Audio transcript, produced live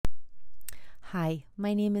Hi,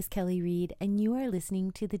 my name is Kelly Reed, and you are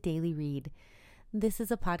listening to The Daily Read. This is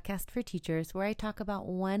a podcast for teachers where I talk about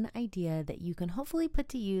one idea that you can hopefully put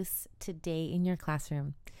to use today in your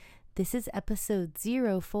classroom. This is episode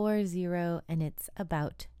 040, and it's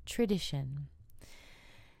about tradition.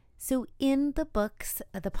 So in the books,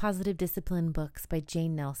 the Positive Discipline books by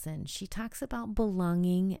Jane Nelson, she talks about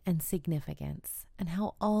belonging and significance and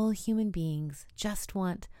how all human beings just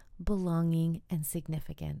want belonging and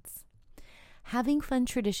significance. Having fun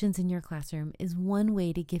traditions in your classroom is one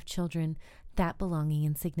way to give children that belonging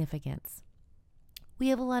and significance. We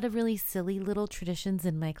have a lot of really silly little traditions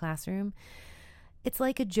in my classroom. It's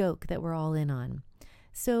like a joke that we're all in on.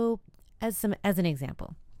 So as an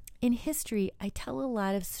example, in history, I tell a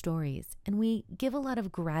lot of stories and we give a lot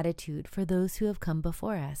of gratitude for those who have come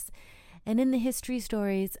before us. And in the history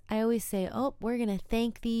stories, I always say, we're going to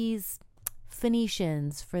thank these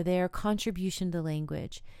Phoenicians for their contribution to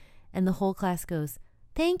language. And the whole class goes,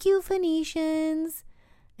 "Thank you, Phoenicians."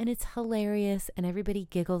 And it's hilarious and everybody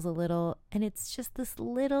giggles a little. And it's just this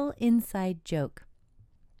little inside joke.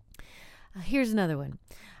 Here's another one.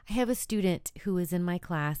 I have a student who is in my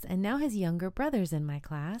class and now has younger brothers in my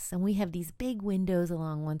class. And we have these big windows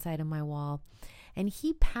along one side of my wall. And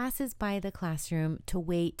he passes by the classroom to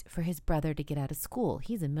wait for his brother to get out of school.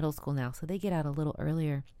 He's in middle school now, so they get out a little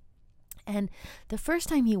earlier. And the first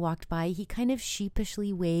time he walked by, he kind of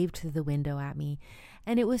sheepishly waved through the window at me.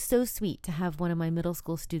 And it was so sweet to have one of my middle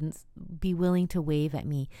school students be willing to wave at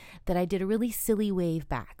me that I did a really silly wave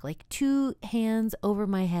back, like 2 hands over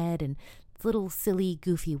my head and little silly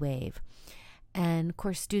goofy wave. And of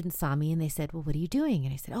course, students saw me and they said, "Well, what are you doing?"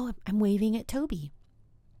 And I said, "I'm waving at Toby."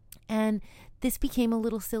 And this became a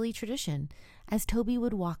little silly tradition. As Toby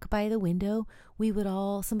would walk by the window,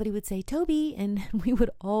 somebody would say, "Toby," and we would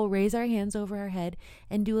all raise our hands over our head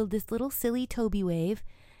and do this little silly Toby wave.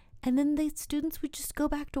 And then the students would just go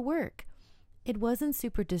back to work. It wasn't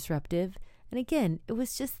super disruptive. And again, it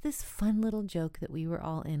was just this fun little joke that we were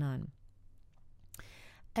all in on.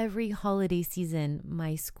 Every holiday season,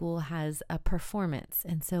 my school has a performance.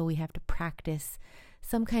 And so we have to practice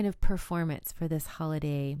some kind of performance for this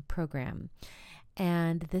holiday program.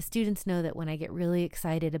 And the students know that when I get really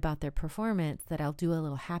excited about their performance, that I'll do a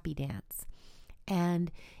little happy dance.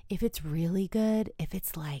 And if it's really good, if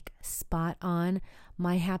it's like spot on,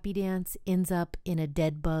 my happy dance ends up in a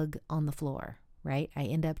dead bug on the floor, right? I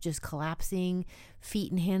end up just collapsing,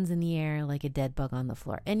 feet and hands in the air like a dead bug on the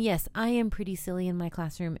floor. And yes, I am pretty silly in my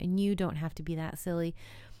classroom, and you don't have to be that silly,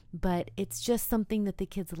 but it's just something that the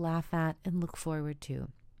kids laugh at and look forward to.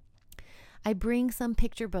 I bring some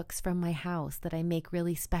picture books from my house that I make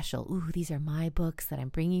really special. These are my books that I'm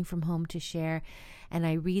bringing from home to share. And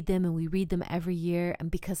I read them, and we read them every year. And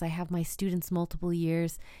because I have my students multiple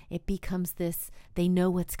years, it becomes this, they know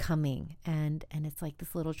what's coming. And it's like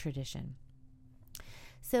this little tradition.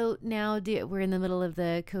 So now we're in the middle of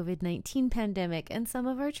the COVID-19 pandemic, and some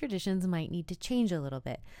of our traditions might need to change a little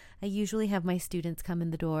bit. I usually have my students come in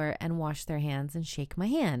the door and wash their hands and shake my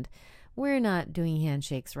hand. We're not doing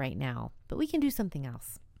handshakes right now, but we can do something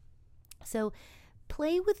else. So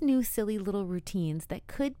play with new silly little routines that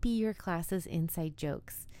could be your class's inside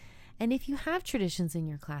jokes. And if you have traditions in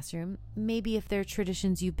your classroom, maybe if they're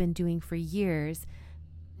traditions you've been doing for years,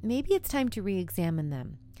 maybe it's time to re-examine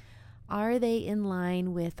them. Are they in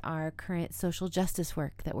line with our current social justice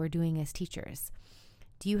work that we're doing as teachers?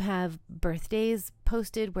 Do you have birthdays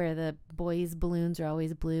posted where the boys' balloons are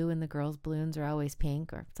always blue and the girls' balloons are always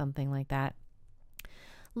pink or something like that?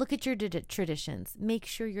 Look at your traditions. Make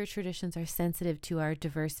sure your traditions are sensitive to our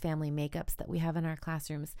diverse family makeups that we have in our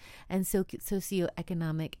classrooms and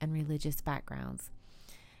socioeconomic and religious backgrounds.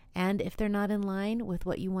 And if they're not in line with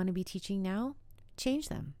what you want to be teaching now, change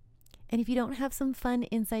them. And if you don't have some fun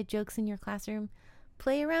inside jokes in your classroom,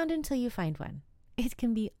 play around until you find one. It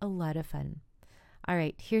can be a lot of fun. All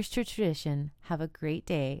right, here's to tradition. Have a great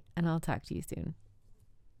day, and I'll talk to you soon.